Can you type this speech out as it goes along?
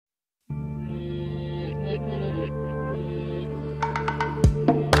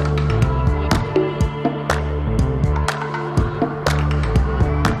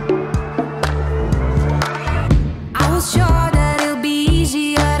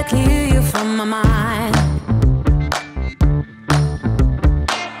on my mind.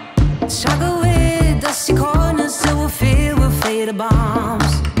 Struggle with dusty corners till we're filled with fatal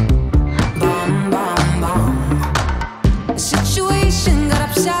bombs. Bomb, bomb, bomb. The situation got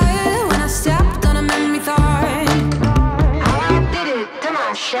upset when I stepped on a memory thorn. I did it to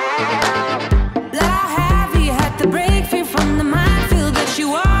myself. Blood out heavy, had to break free from the minefield that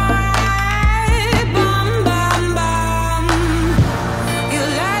you are.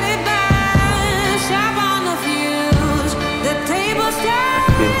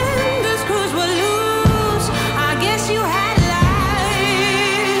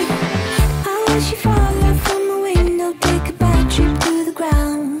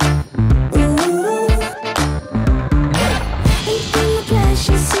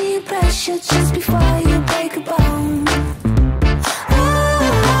 Just before you break a bone. Oh,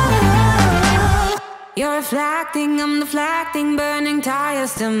 you're reflecting, I'm deflecting, burning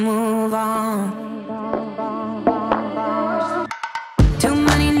tires to move on. Too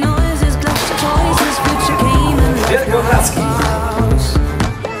many noises, clutch choices, future came and left.